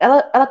movimento.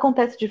 Ela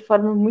acontece de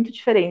forma muito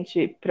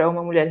diferente para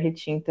uma mulher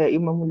retinta e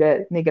uma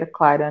mulher negra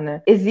clara,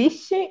 né?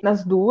 Existe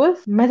nas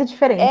duas, mas é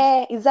diferente.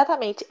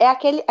 Exatamente. É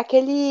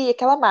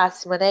aquela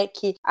máxima, né?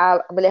 Que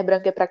a mulher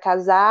branca é para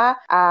casar,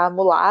 a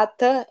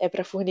mulata é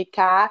para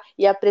fornicar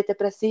e a preta é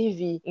para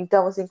servir.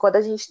 Então, assim, quando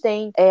a gente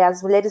tem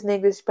as mulheres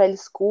negras de pele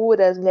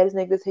escura, as mulheres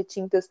negras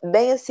retintas,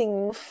 bem assim,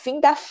 no fim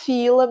da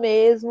fila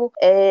mesmo,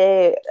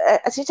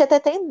 a gente até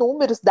tem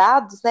números,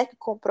 dados, né, que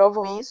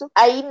comprovam isso.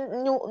 Aí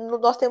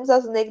nós temos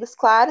as negras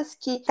claras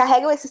que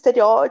carregam esse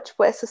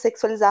estereótipo, essa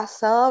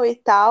sexualização e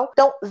tal.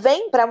 Então,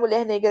 vem pra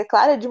mulher negra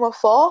clara de uma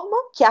forma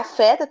que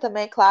afeta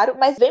também, é claro,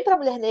 mas vem pra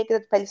mulher negra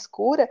de pele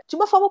escura de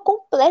uma forma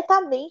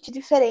completamente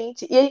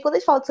diferente. E aí, quando a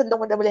gente fala de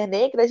solidão da mulher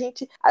negra, a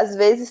gente, às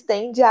vezes,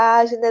 tende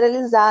a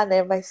generalizar,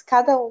 né? Mas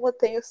cada uma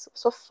tem a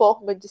sua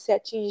forma de ser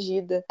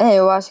atingida.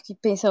 Eu acho que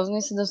pensando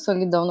nisso da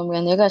solidão da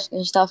mulher negra, acho que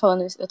eu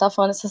tava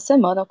falando essa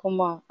semana com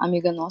uma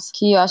amiga nossa,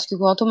 que eu acho que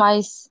quanto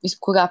mais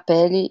escura a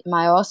pele,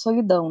 maior a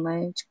solidão,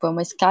 né? Tipo, é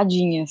uma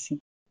escadinha, assim.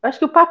 Eu acho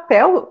que o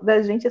papel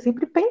da gente é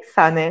sempre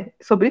pensar, né?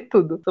 Sobre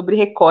tudo, sobre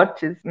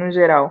recortes no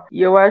geral.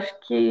 E eu acho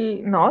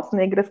que nós,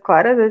 negras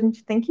claras, a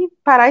gente tem que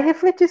parar e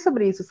refletir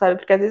sobre isso, sabe?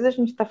 Porque às vezes a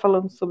gente tá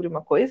falando sobre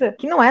uma coisa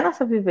que não é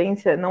nossa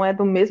vivência, não é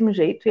do mesmo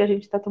jeito e a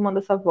gente tá tomando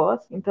essa voz.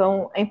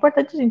 Então é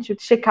importante a gente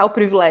checar o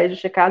privilégio,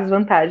 checar as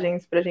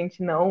vantagens pra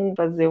gente não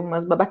fazer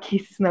umas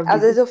babaquices na vida.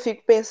 Às vezes eu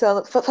fico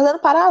pensando, fazendo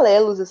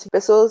paralelos, assim,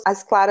 pessoas,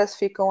 as claras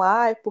ficam,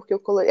 porque o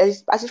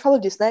colorismo. A gente falou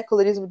disso, né?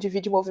 Colorismo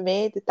divide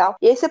movimento e tal.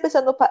 E aí você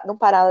pensando num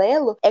paralelo,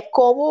 é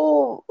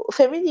como o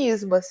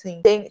feminismo,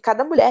 assim.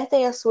 Cada mulher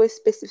tem a sua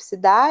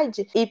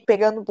especificidade, e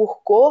pegando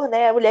por cor,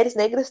 né? Mulheres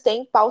negras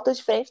têm pautas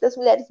diferentes das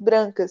mulheres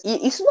brancas.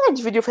 E isso não é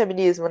dividir o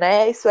feminismo,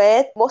 né? Isso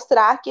é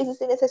mostrar que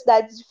existem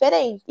necessidades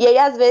diferentes. E aí,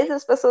 às vezes,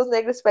 as pessoas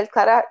negras de pele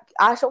clara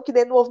acham que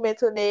dentro do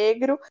movimento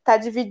negro tá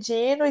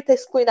dividindo e tá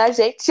excluindo a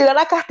gente, tirando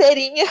a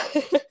carteirinha.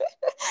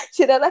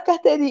 Tirando a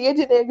carteirinha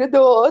de negro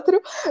do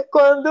outro,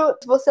 quando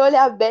você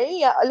olhar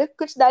bem, olha a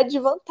quantidade de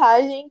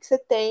vantagem que você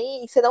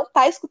tem, você não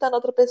tá escutando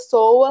outra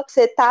pessoa,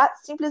 você tá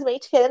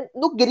simplesmente querendo,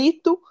 no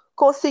grito,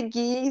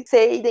 conseguir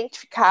ser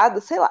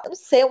identificado, sei lá, não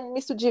sei, um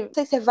misto de, não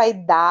sei se é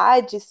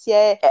vaidade, se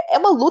é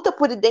uma luta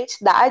por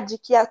identidade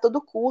que é a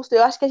todo custo.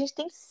 Eu acho que a gente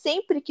tem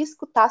sempre que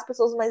escutar as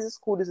pessoas mais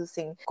escuras,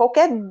 assim.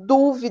 Qualquer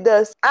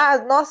dúvida,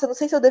 nossa, não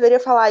sei se eu deveria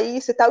falar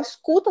isso e tal,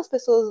 escuta as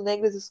pessoas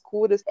negras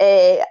escuras,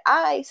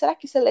 será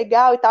que isso é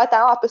legal e tal,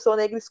 uma pessoa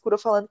negra escura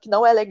falando que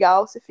não é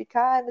legal, você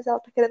fica, mas ela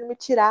tá querendo me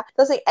tirar.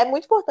 Então, assim, é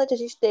muito importante a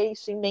gente ter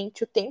isso em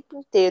mente o tempo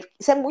inteiro.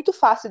 Isso é muito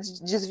fácil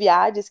de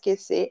desviar, de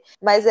esquecer,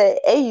 mas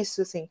é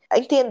isso, assim.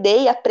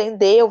 Entender e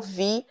aprender,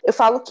 ouvir. Eu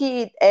falo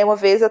que uma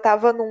vez eu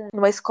tava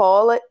numa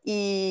escola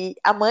e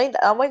a mãe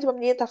de uma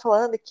menina tá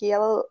falando que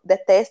ela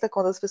detesta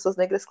quando as pessoas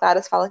negras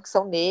claras falam que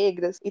são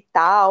negras e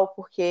tal,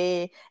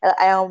 porque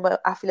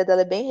a filha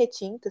dela é bem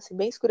retinta, assim,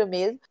 bem escura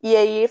mesmo. E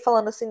aí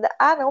falando assim,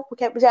 não,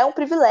 porque já é um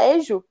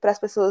privilégio para as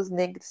pessoas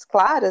negras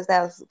claras,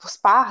 né, os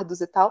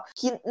pardos e tal,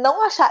 que não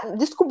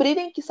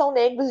descobrirem que são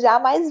negros já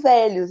mais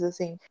velhos,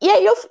 assim. E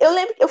aí eu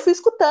lembro que eu fui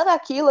escutando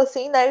aquilo,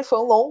 assim, né, foi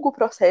um longo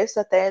processo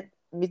até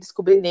me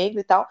descobrir negro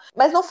e tal,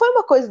 mas não foi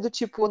uma coisa do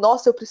tipo,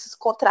 nossa, eu preciso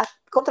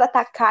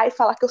contra-atacar e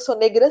falar que eu sou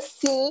negra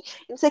sim,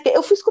 e não sei o que.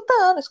 Eu fui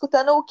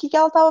escutando o que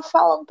ela tava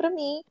falando pra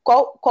mim,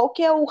 qual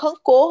que é o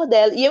rancor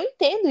dela, e eu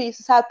entendo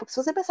isso, sabe, porque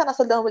se você pensar na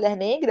solidão da mulher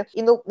negra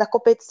e na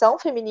competição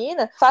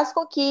feminina, faz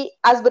com que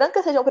as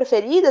brancas sejam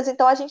preferidas,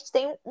 então a gente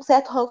tem um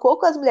certo rancor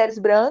com as mulheres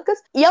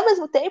brancas, e ao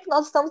mesmo tempo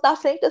nós estamos na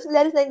frente das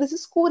mulheres negras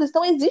escuras,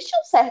 então existe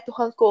um certo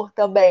rancor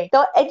também.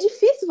 Então é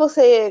difícil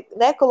você,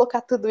 né,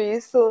 colocar tudo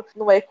isso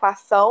numa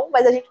equação,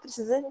 mas a gente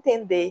precisa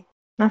entender.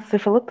 Nossa, você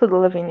falou tudo,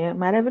 Lavínia.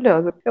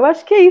 Maravilhosa. Eu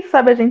acho que é isso,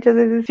 sabe? A gente às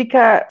vezes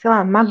fica, sei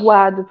lá,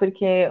 magoado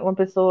porque uma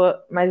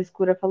pessoa mais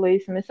escura falou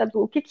isso, mas sabe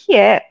o que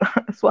é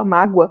a sua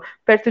mágoa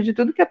perto de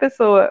tudo que a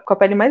pessoa com a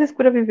pele mais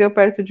escura viveu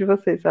perto de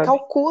você, sabe?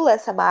 Calcula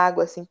essa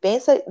mágoa, assim,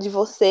 pensa de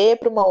você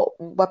para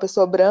uma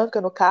pessoa branca,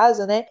 no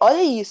caso, né?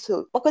 Olha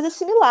isso, uma coisa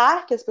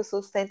similar que as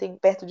pessoas sentem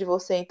perto de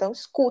você, então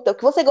escuta. O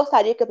que você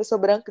gostaria que a pessoa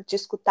branca te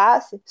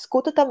escutasse,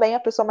 escuta também a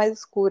pessoa mais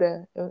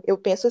escura. Eu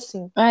penso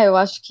assim. Eu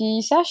acho que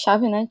isso é a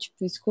chave, né?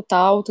 Tipo,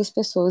 escutar outras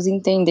pessoas e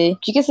entender o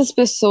que essas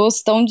pessoas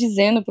estão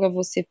dizendo pra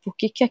você, por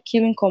que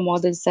aquilo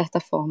incomoda de certa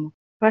forma.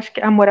 Eu acho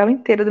que a moral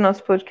inteira do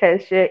nosso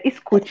podcast é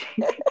escute.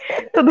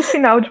 Todo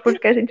final de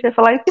podcast a gente vai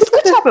falar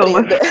escute a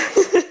pessoa. Aprenda.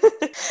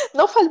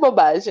 Não fale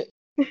bobagem.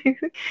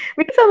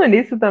 Pensando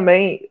nisso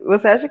também,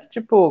 você acha que,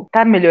 tipo,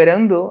 tá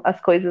melhorando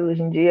as coisas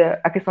hoje em dia?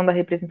 A questão da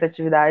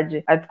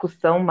representatividade, a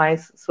discussão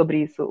mais sobre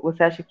isso.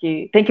 Você acha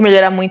que tem que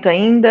melhorar muito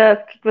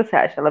ainda? O que você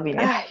acha,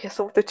 Lavínia? Ai, eu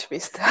sou muito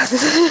otimista.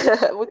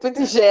 muito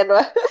ingênua.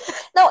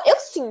 Não, eu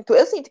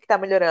sinto que tá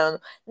melhorando.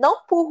 Não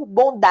por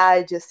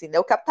bondade, assim, né?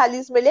 O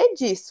capitalismo, ele é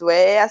disso.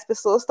 As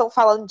pessoas estão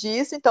falando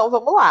disso, então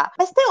vamos lá.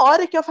 Mas tem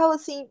hora que eu falo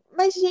assim,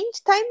 mas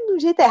gente, tá indo do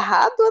jeito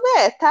errado,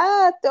 né?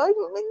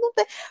 Não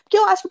tem. Porque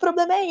eu acho que o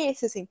problema é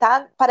esse, assim,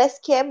 tá? Parece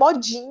que é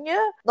modinha.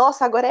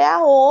 Nossa, agora é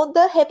a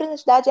onda,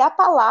 representatividade é a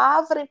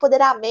palavra,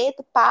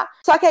 empoderamento, pá.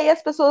 Só que aí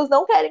as pessoas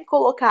não querem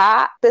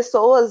colocar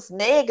pessoas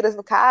negras,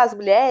 no caso,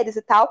 mulheres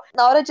e tal,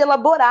 na hora de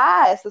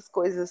elaborar essas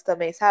coisas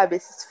também, sabe?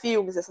 Esses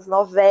filmes, essas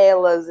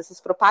novelas,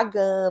 essas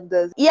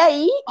propagandas. E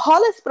aí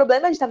rola esse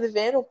problema de estar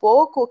vivendo um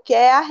pouco, que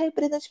é a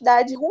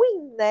representatividade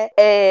ruim, né?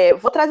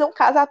 Vou trazer um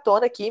caso à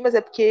tona aqui, mas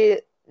é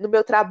porque no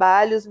meu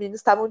trabalho, os meninos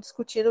estavam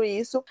discutindo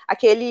isso,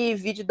 aquele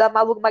vídeo da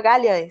Malu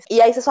Magalhães.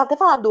 E aí, vocês só até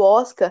falando do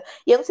Oscar,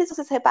 e eu não sei se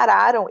vocês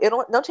repararam,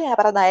 eu não tinha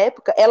reparado na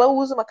época, ela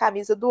usa uma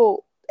camisa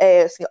do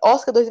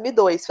Oscar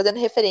 2002, fazendo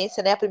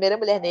referência, né, a primeira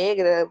mulher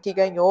negra que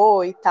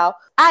ganhou e tal.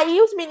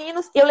 Aí os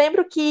meninos, eu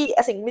lembro que,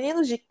 assim,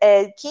 meninos de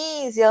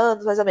 15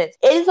 anos, mais ou menos,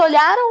 eles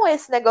olharam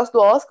esse negócio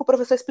do Oscar, o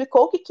professor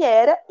explicou o que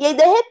era, e aí,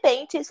 de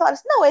repente, eles falaram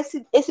assim, não,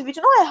 esse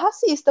vídeo não é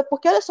racista,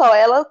 porque, olha só,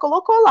 ela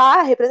colocou lá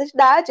a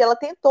representatividade, ela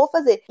tentou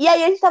fazer. E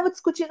aí, eu tava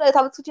discutindo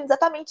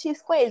exatamente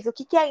isso com eles, o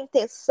que é a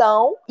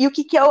intenção e o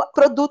que é o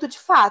produto de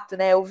fato,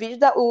 né?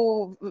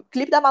 O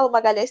clipe da Malu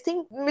Magalhães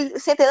tem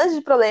centenas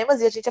de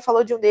problemas, e a gente já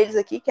falou de um deles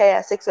aqui, que é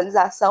a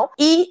sexualização,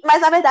 mas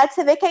na verdade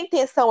você vê que a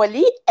intenção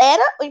ali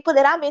era o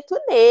empoderamento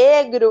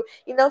negro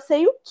e não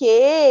sei o que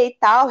e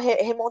tal,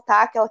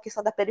 remontar aquela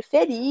questão da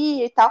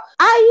periferia e tal.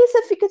 Aí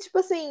você fica tipo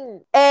assim,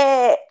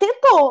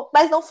 tentou,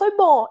 mas não foi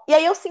bom. E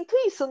aí eu sinto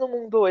isso no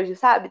mundo hoje,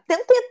 sabe?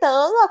 Estão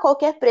tentando a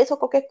qualquer preço, a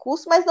qualquer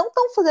custo, mas não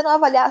estão fazendo uma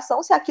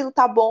avaliação se aquilo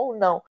tá bom ou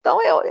não. Então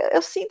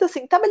eu sinto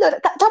assim, tá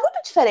melhorando. Tá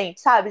muito diferente,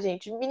 sabe,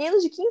 gente?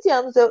 Meninos de 15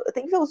 anos, eu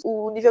tenho que ver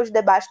o nível de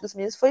debate dos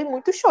meninos, foi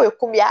muito show. Eu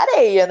comi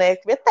areia, né?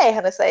 Comi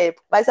terra nessa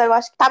época. Mas eu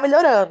acho que tá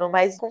melhorando,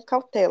 mas com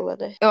cautela,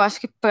 né? Eu acho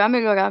que pra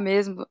melhorar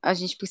mesmo, a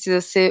gente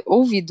precisa ser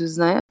ouvidos,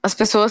 né? As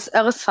pessoas,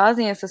 elas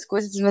fazem essas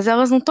coisas, mas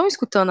elas não estão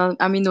escutando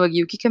a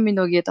minoria, o que a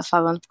minoria tá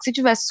falando. Porque se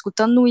tivesse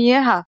escutando, não ia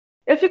errar.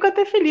 Eu fico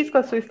até feliz com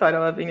a sua história,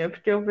 Lavínia,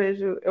 porque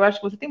eu acho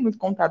que você tem muito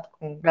contato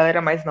com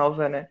galera mais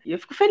nova, né? E eu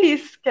fico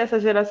feliz que essa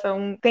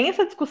geração tenha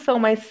essa discussão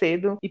mais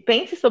cedo e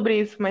pense sobre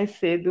isso mais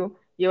cedo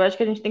E eu acho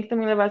que a gente tem que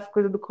também levar essa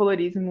coisa do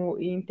colorismo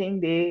e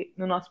entender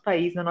no nosso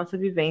país, na nossa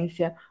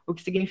vivência, o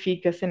que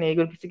significa ser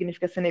negro, o que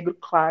significa ser negro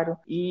claro.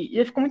 E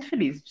eu fico muito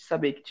feliz de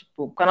saber que,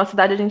 tipo, com a nossa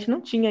idade a gente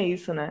não tinha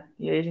isso, né?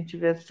 E aí a gente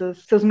vê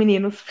seus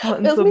meninos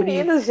falando Meus sobre isso.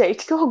 meninos,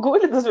 gente, que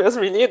orgulho dos meus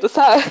meninos,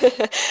 sabe?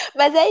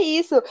 Mas é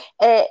isso.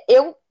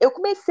 Eu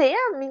comecei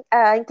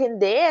a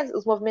entender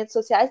os movimentos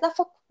sociais na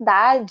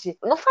faculdade.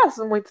 Não faz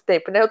muito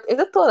tempo, né? Eu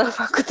ainda tô na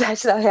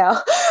faculdade, na real.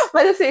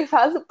 Mas assim,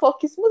 faz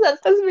pouquíssimos anos.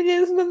 Os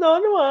meninos no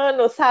 9º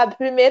ano, sabe?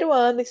 1º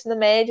ano, ensino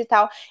médio e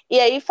tal. E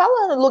aí,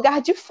 falando,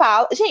 lugar de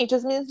fala. Gente,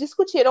 os meninos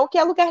discutiram o que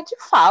é lugar de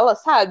fala,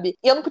 sabe?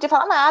 E eu não podia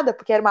falar nada,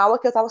 porque era uma aula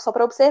que eu tava só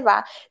pra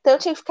observar. Então eu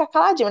tinha que ficar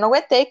caladinho. Eu não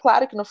aguentei,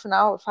 claro que no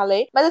final eu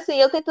falei. Mas assim,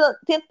 eu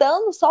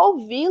tentando só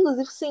ouvi-los.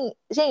 E assim,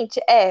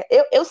 gente,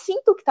 eu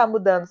sinto que tá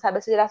mudando, sabe?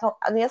 Essa geração.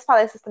 As minhas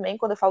palestras também,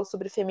 quando eu falo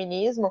sobre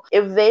feminismo,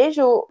 eu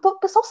vejo. O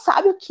pessoal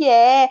sabe o que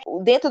é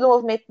dentro do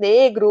movimento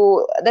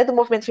negro, dentro do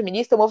movimento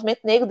feminista, o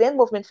movimento negro dentro do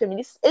movimento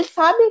feminista. Eles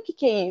sabem o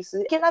que é isso.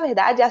 Porque, na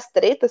verdade, as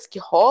tretas que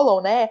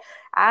rolam, né?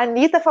 A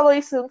Anitta falou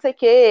isso, não sei o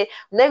quê,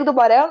 o Nego do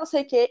Borel, não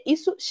sei o quê.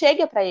 Isso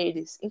chega pra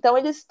eles. Então,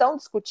 eles estão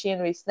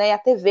discutindo isso, né? E a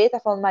TV tá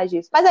falando mais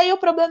disso. Mas aí o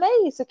problema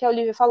é isso que a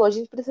Olivia falou. A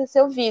gente precisa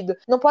ser ouvido.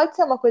 Não pode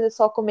ser uma coisa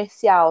só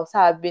comercial,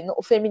 sabe?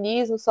 O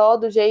feminismo só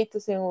do jeito,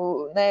 assim,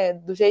 né?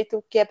 Do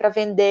jeito que é pra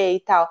vender e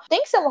tal.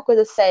 Tem que ser uma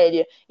coisa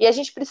séria. E a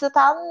gente precisa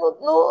estar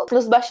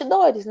nos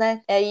bastidores,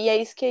 né? E é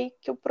isso que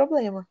é o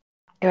problema.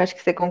 Eu acho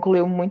que você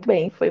concluiu muito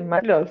bem, foi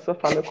maravilhosa a sua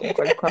fala, eu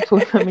concordo com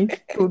absolutamente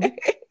tudo.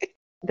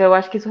 Então, eu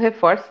acho que isso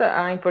reforça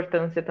a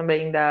importância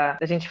também da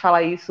gente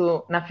falar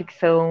isso na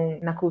ficção,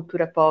 na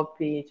cultura pop,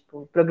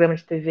 tipo, programa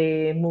de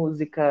TV,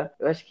 música.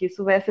 Eu acho que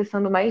isso vai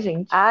acessando mais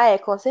gente. Ah,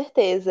 com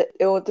certeza.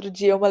 Outro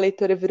dia uma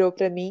leitora virou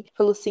pra mim e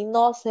falou assim: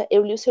 Nossa,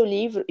 eu li o seu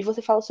livro e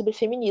você fala sobre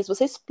feminismo.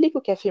 Você explica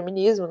o que é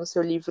feminismo no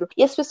seu livro.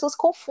 E as pessoas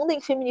confundem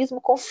feminismo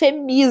com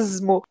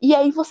femismo. E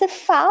aí você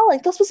fala,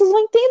 então as pessoas vão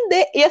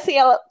entender. E assim,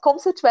 ela, como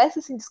se eu tivesse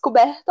assim,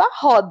 descoberto a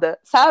roda,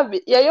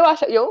 sabe? E aí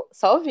eu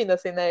só ouvindo,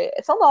 assim, né?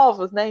 São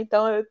novos, né?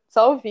 Então eu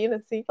só ouvindo,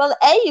 assim. Falando,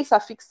 é isso, a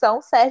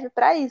ficção serve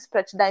pra isso,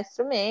 pra te dar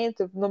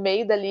instrumento, no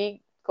meio dali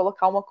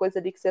colocar uma coisa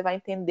ali que você vai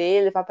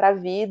entender, levar pra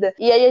vida.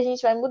 E aí a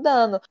gente vai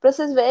mudando. Pra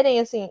vocês verem,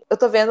 assim, eu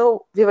tô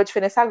vendo Viva a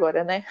Diferença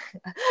agora, né?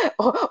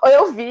 Ou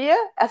eu via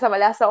essa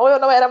avaliação, ou eu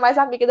não era mais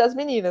amiga das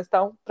meninas.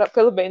 Então,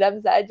 pelo bem da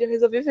amizade, eu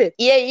resolvi ver.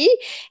 E aí,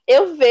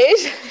 eu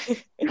vejo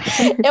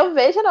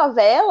a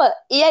novela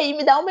e aí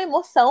me dá uma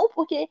emoção,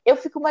 porque eu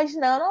fico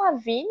imaginando a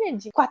Lavínia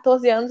de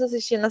 14 anos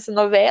assistindo essa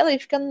novela e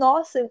fica,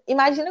 nossa,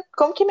 imagina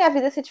como que minha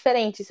vida ia ser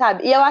diferente,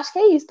 sabe? E eu acho que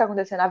é isso que tá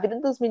acontecendo. A vida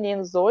dos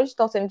meninos hoje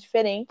estão sendo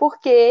diferente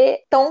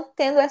porque estão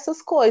tendo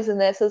essas coisas,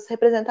 né? Essas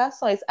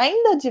representações.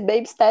 Ainda de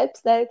baby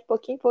steps, né? De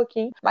pouquinho em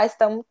pouquinho, mas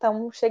estamos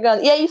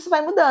chegando. E aí isso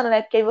vai mudando,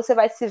 né? Porque aí você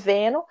vai se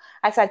vendo,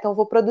 aí sai, então eu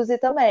vou produzir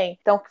também.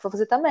 Então vou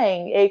fazer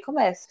também. E aí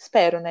começa.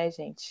 Espero, né,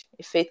 gente?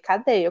 Efeito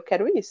cadeia, eu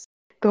quero isso.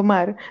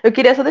 Tomara. Eu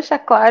queria só deixar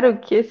claro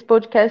que esse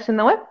podcast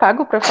não é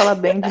pago pra falar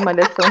bem de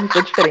Malhação,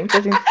 Viva Diferente.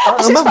 A gente só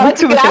ama fala muito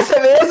de graça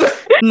mesmo.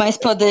 Mas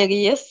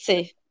poderia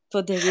ser.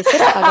 Poderia ser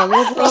pago.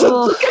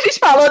 Tudo que a gente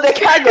falou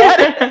daqui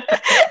agora,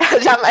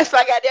 jamais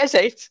pagaria a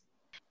gente.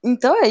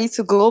 Então é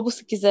isso, Globo,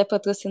 se quiser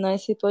patrocinar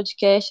esse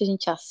podcast, a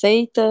gente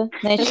aceita.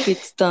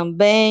 Netflix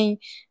também,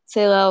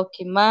 sei lá o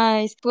que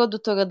mais.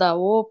 Produtora da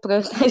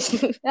Oprah.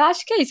 Eu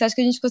acho que é isso, acho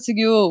que a gente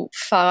conseguiu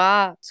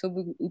falar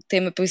sobre o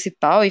tema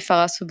principal e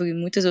falar sobre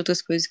muitas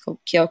outras coisas,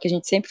 que é o que a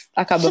gente sempre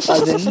acaba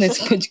fazendo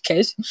nesse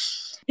podcast.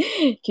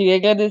 Queria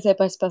agradecer a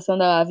participação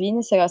da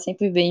Lavínia, será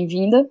sempre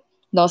bem-vinda.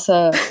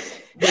 Nossa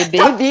bebê.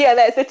 Sabia,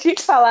 né? Você tinha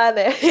que falar,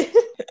 né?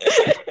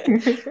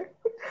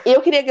 E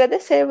eu queria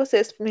agradecer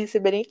vocês por me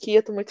receberem aqui.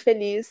 Eu tô muito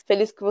feliz.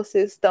 Feliz que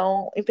vocês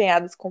estão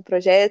empenhados com o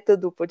projeto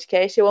do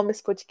podcast. Eu amo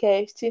esse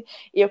podcast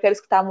e eu quero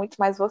escutar muito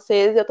mais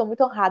vocês. E eu tô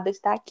muito honrada de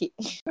estar aqui.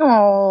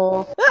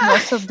 Oh,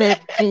 nosso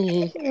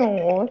bebê.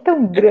 Não,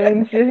 tão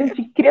grande. A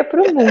gente cria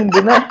pro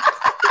mundo, né?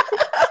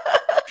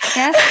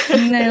 É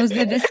assim, né? Os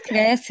bebês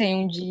crescem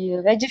um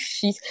dia. É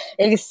difícil.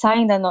 Eles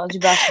saem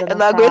debaixo da Eu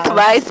não nossa aguento asa.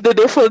 mais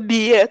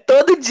bebefobia.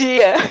 Todo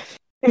dia.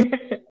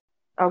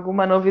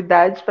 Alguma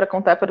novidade para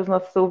contar para os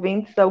nossos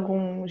ouvintes?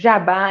 Algum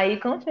jabá aí?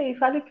 Conte aí,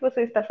 fale o que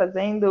você está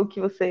fazendo,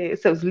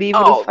 seus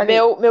livros.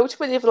 Meu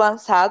último livro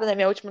lançado, né?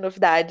 Minha última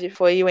novidade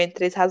foi o Entre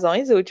Três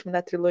Razões, o último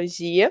da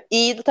trilogia.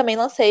 E também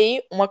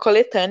lancei uma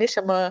coletânea,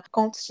 chama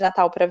Contos de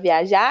Natal para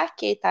Viajar,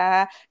 que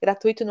tá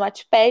gratuito no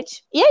Wattpad.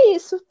 E é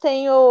isso,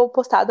 tenho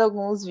postado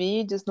alguns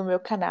vídeos no meu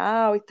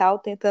canal e tal,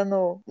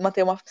 tentando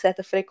manter uma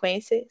certa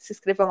frequência. Se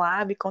inscrevam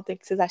lá, me contem o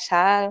que vocês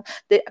acharam.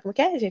 Como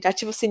que é, gente?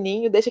 Ativa o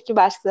sininho, deixa aqui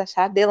embaixo o que vocês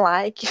acharam, dê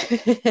like.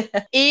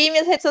 E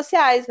minhas redes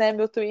sociais, né?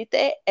 Meu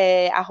Twitter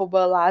é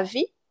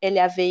 @lavi,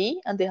 LAVI,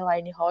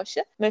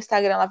 _Rocha. Meu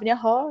Instagram é Lavínia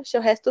Rocha,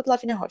 o resto tudo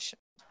Lavínia Rocha.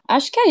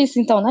 Acho que é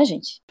isso então, né,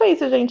 gente? É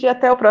isso, gente.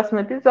 Até o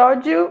próximo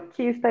episódio,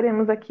 que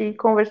estaremos aqui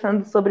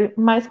conversando sobre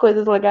mais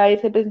coisas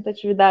legais,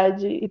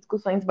 representatividade e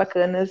discussões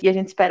bacanas. E a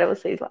gente espera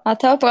vocês lá.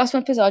 Até o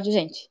próximo episódio,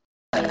 gente.